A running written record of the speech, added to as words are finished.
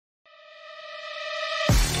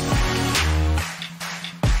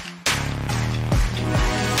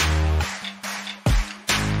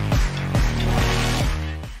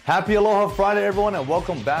Happy Aloha Friday, everyone, and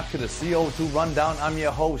welcome back to the CO2 Rundown. I'm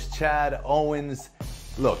your host, Chad Owens.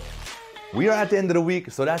 Look, we are at the end of the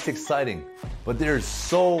week, so that's exciting. But there's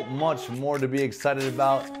so much more to be excited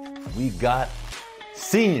about. We got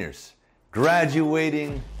seniors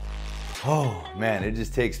graduating. Oh, man, it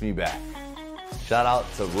just takes me back. Shout out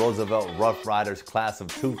to Roosevelt Rough Riders class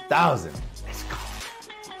of 2000. Let's go.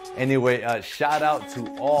 Anyway, shout out to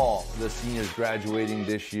all the seniors graduating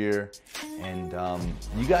this year. And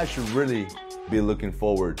you guys should really be looking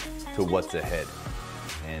forward to what's ahead.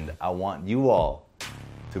 And I want you all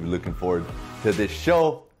to be looking forward to this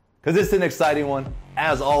show because it's an exciting one,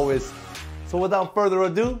 as always. So without further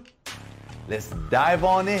ado, let's dive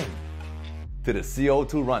on in to the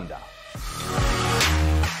CO2 Rundown.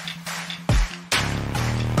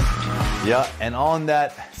 Yeah, and on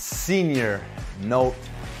that senior note,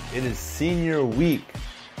 it is senior week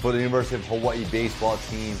for the University of Hawaii baseball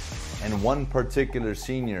team. And one particular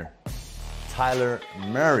senior, Tyler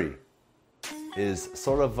Murray, is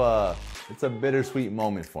sort of it's a bittersweet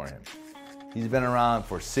moment for him. He's been around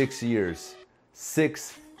for 6 years,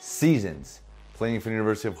 6 seasons playing for the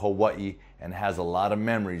University of Hawaii and has a lot of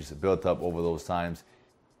memories built up over those times.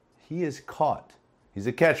 He is caught. He's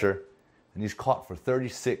a catcher, and he's caught for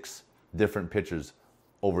 36 different pitchers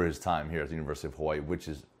over his time here at the University of Hawaii,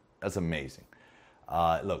 that's amazing.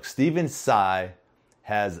 Look, Stephen Tsai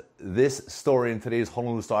has this story in today's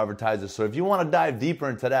Honolulu Star Advertiser. So if you want to dive deeper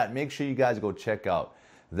into that, make sure you guys go check out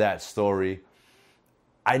that story.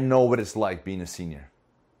 I know what it's like being a senior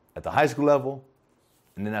at the high school level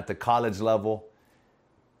and then at the college level.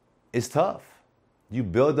 It's tough. You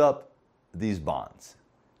build up these bonds.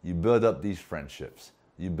 You build up these friendships.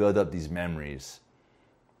 You build up these memories.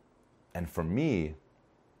 And for me,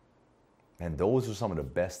 man, those are some of the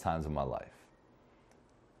best times of my life.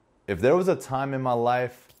 If there was a time in my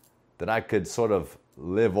life that I could sort of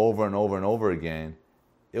live over and over and over again,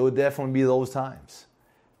 it would definitely be those times.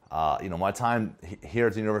 My time here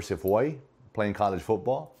at the University of Hawaii, playing college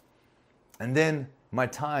football, and then my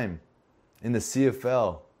time in the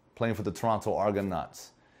CFL, playing for the Toronto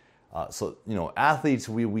Argonauts. Athletes,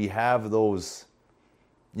 we have those,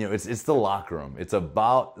 it's the locker room. It's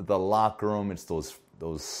about the locker room. It's those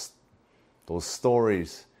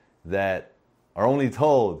stories that are only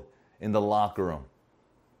told in the locker room.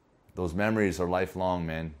 Those memories are lifelong,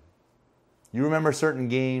 man. You remember certain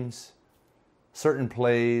games, certain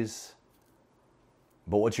plays,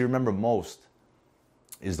 but what you remember most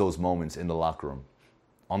is those moments in the locker room,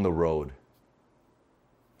 on the road,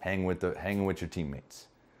 hanging with your teammates.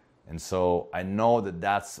 And so I know that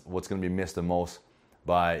that's what's going to be missed the most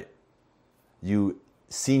by you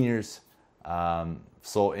seniors.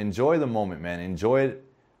 So enjoy the moment, man. Enjoy it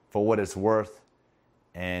for what it's worth.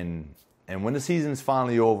 And when the season's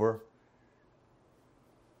finally over,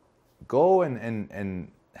 go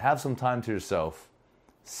and have some time to yourself.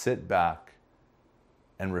 Sit back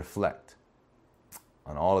and reflect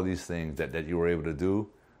on all of these things that you were able to do,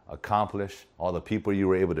 accomplish, all the people you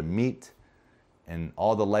were able to meet, and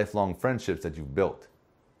all the lifelong friendships that you've built.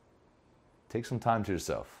 Take some time to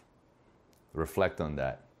yourself. Reflect on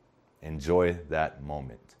that. Enjoy that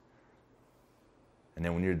moment. And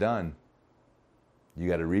then when you're done, you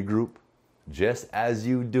got to regroup, just as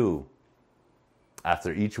you do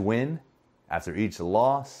after each win, after each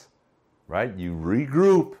loss, right? You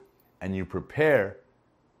regroup and you prepare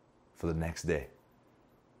for the next day.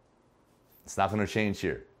 It's not going to change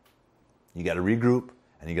here. You got to regroup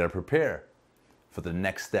and you got to prepare for the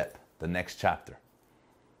next step, the next chapter,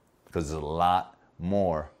 because there's a lot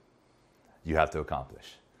more you have to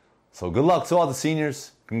accomplish. So good luck to all the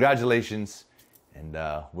seniors. Congratulations, and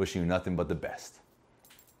wishing you nothing but the best.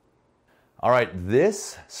 All right,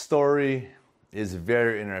 this story is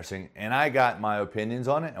very interesting, and I got my opinions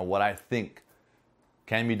on it and what I think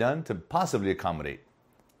can be done to possibly accommodate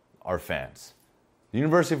our fans. The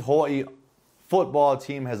University of Hawaii football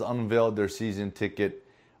team has unveiled their season ticket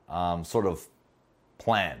sort of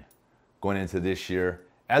plan going into this year.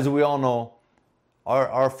 As we all know,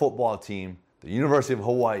 our football team, the University of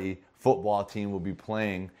Hawaii football team, will be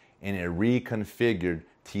playing in a reconfigured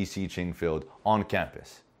TC Ching Field on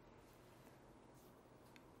campus.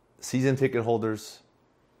 Season ticket holders,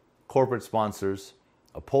 corporate sponsors,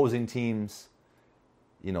 opposing teams,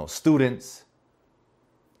 students.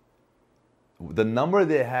 The number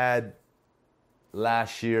they had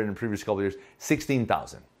last year and the previous couple of years,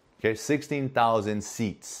 16,000. Okay, 16,000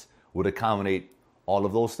 seats would accommodate all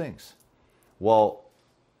of those things. Well,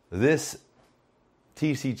 this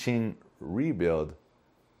TC Ching rebuild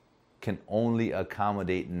can only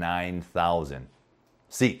accommodate 9,000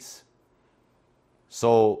 seats.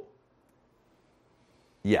 So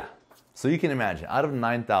Yeah. So you can imagine, out of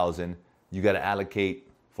 9,000, you got to allocate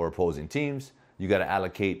for opposing teams. You got to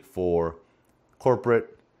allocate for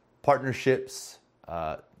corporate partnerships.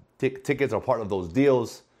 Tickets are part of those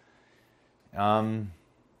deals. And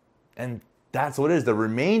that's what it is. The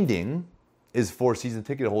remaining is for season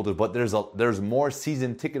ticket holders, but there's more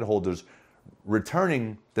season ticket holders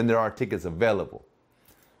returning than there are tickets available.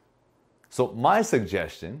 So my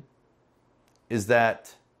suggestion is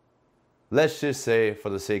that, let's just say, for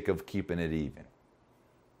the sake of keeping it even,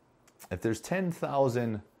 if there's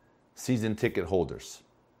 10,000 season ticket holders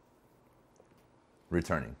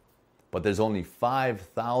returning, but there's only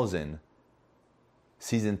 5,000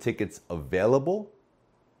 season tickets available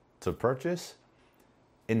to purchase,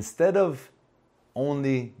 instead of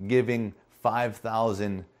only giving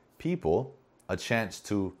 5,000 people a chance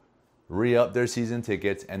to re-up their season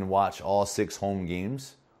tickets and watch all 6 home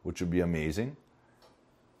games, which would be amazing,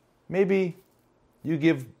 maybe you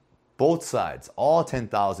give both sides, all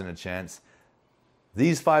 10,000, a chance.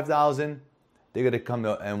 These 5,000, they get to come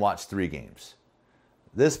and watch 3 games.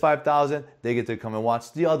 This 5,000, they get to come and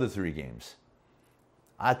watch the other 3 games.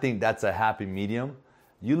 I think that's a happy medium.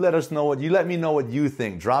 You let me know what you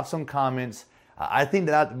think. Drop some comments. I think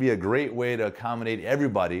that would be a great way to accommodate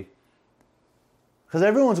everybody, because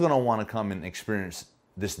everyone's going to want to come and experience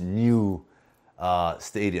this new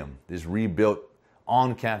stadium, this rebuilt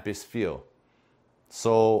on-campus feel.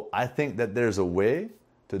 So I think that there's a way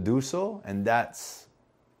to do so, and that's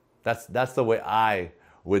the way I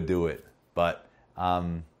would do it. But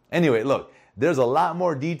anyway, look, there's a lot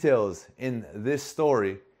more details in this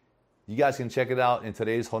story. You guys can check it out in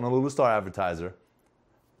today's Honolulu Star Advertiser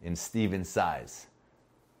in Steven Tsai's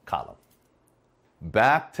column.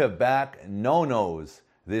 Back-to-back no-nos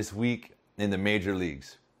this week in the major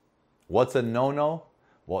leagues. What's a no-no?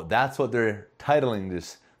 Well, that's what they're titling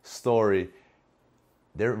this story.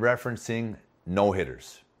 They're referencing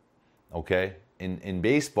no-hitters. Okay? In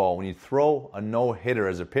baseball, when you throw a no-hitter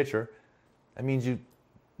as a pitcher, that means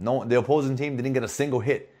the opposing team didn't get a single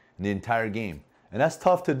hit in the entire game. And that's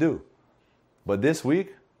tough to do. But this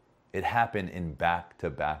week, it happened in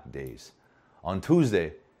back-to-back days. On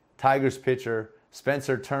Tuesday, Tigers pitcher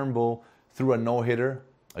Spencer Turnbull threw a no-hitter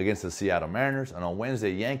against the Seattle Mariners. And on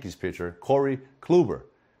Wednesday, Yankees pitcher Corey Kluber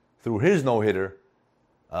threw his no-hitter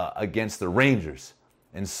against the Rangers.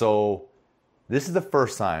 And so this is the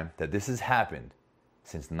first time that this has happened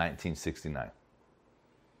since 1969.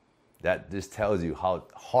 That just tells you how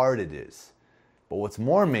hard it is. But what's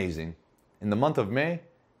more amazing, in the month of May,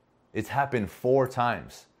 it's happened 4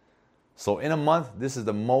 times. So in a month, this is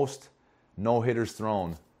the most no-hitters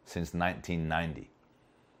thrown since 1990.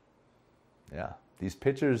 Yeah, these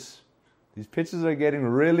pitchers are getting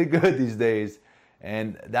really good these days.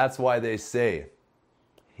 And that's why they say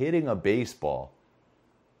hitting a baseball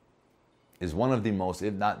is one of the most,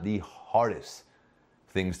 if not the hardest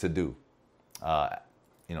things to do.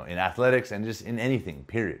 In athletics and just in anything,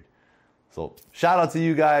 period. So shout out to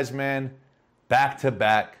you guys, man.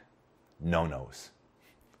 Back-to-back no-nos.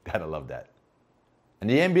 Gotta love that. And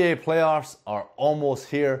the NBA playoffs are almost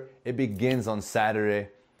here. It begins on Saturday.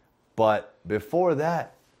 But before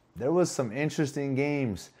that, there was some interesting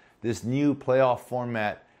games. This new playoff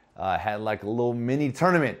format had like a little mini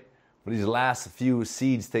tournament for these last few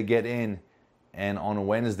seeds to get in. And on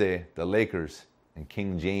Wednesday, the Lakers and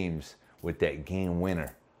King James with that game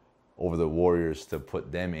winner over the Warriors to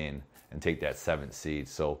put them in and take that 7th seed.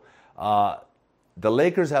 So the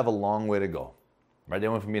Lakers have a long way to go. Right? They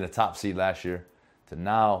went from being a top seed last year to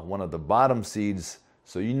now one of the bottom seeds.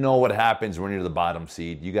 So you know what happens when you're the bottom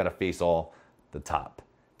seed. You got to face all the top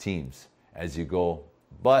teams as you go.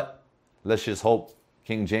 But let's just hope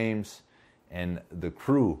King James and the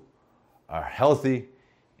crew are healthy.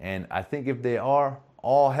 And I think if they are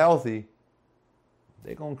all healthy,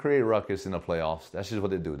 they're going to create ruckus in the playoffs. That's just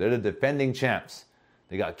what they do. They're the defending champs.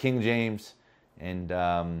 They got King James. And,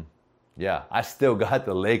 I still got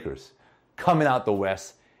the Lakers coming out the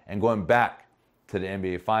West and going back to the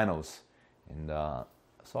NBA Finals. And as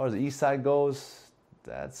far as the East side goes,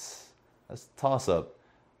 that's a toss-up.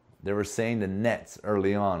 They were saying the Nets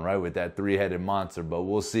early on, right, with that 3-headed monster. But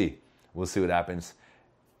we'll see. We'll see what happens.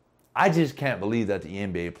 I just can't believe that the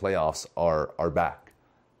NBA playoffs are back.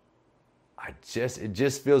 It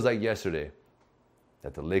just feels like yesterday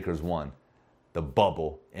that the Lakers won the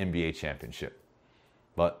bubble NBA championship.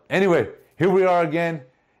 But anyway, here we are again.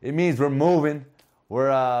 It means we're moving. We're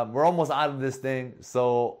almost out of this thing.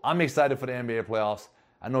 So I'm excited for the NBA playoffs.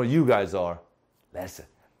 I know you guys are. Let's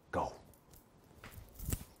go.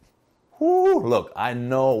 Woo. Look, I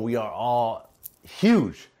know we are all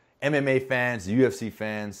huge MMA fans, UFC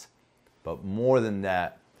fans. But more than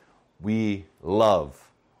that, we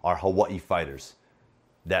love our Hawaii fighters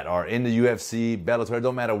that are in the UFC, Bellator, it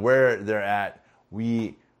don't matter where they're at.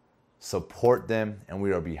 We support them and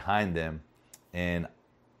we are behind them. And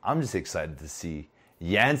I'm just excited to see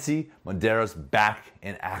Yancy Medeiros back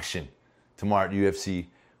in action tomorrow at UFC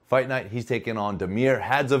Fight Night. He's taking on Damir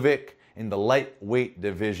Hadzovic in the lightweight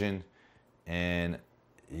division. And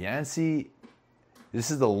Yancy, this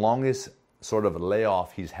is the longest sort of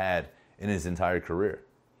layoff he's had in his entire career.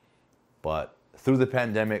 But through the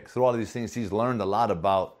pandemic, through all of these things, he's learned a lot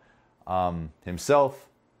about himself,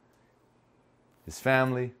 his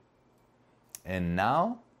family. And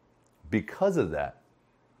now, because of that,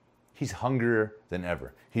 he's hungrier than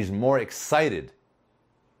ever. He's more excited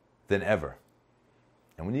than ever.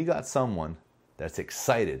 And when you got someone that's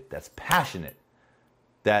excited, that's passionate,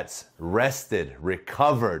 that's rested,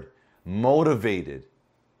 recovered, motivated,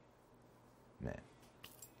 man,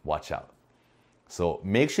 watch out. So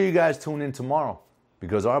make sure you guys tune in tomorrow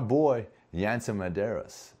because our boy, Yancy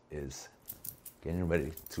Medeiros, is getting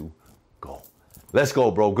ready to go. Let's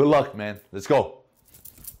go, bro. Good luck, man. Let's go.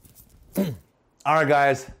 All right,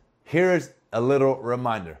 guys, here's a little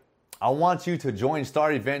reminder. I want you to join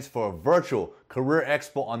Star Events for a virtual career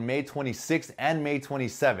expo on May 26th and May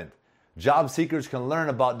 27th. Job seekers can learn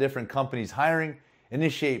about different companies hiring,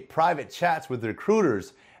 initiate private chats with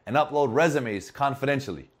recruiters, and upload resumes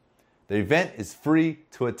confidentially. The event is free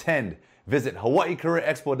to attend. Visit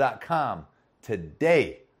HawaiiCareerExpo.com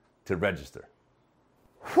today to register.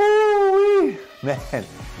 Whoo-wee! Man,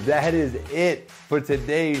 that is it for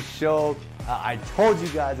today's show. I told you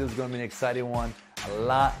guys it was going to be an exciting one. A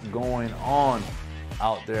lot going on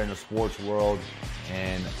out there in the sports world.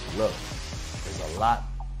 And look, there's a lot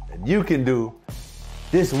that you can do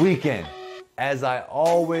this weekend. As I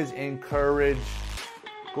always encourage,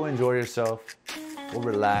 go enjoy yourself, go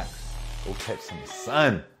relax, go catch some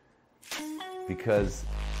sun. Because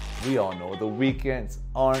we all know the weekends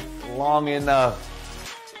aren't long enough.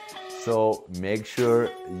 So make sure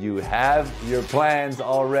you have your plans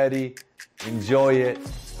already. Enjoy it.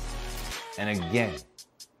 And again,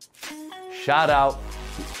 shout out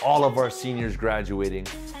to all of our seniors graduating.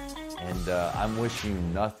 And I'm wishing you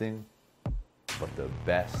nothing but the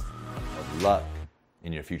best of luck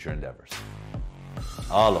in your future endeavors.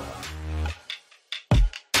 Aloha.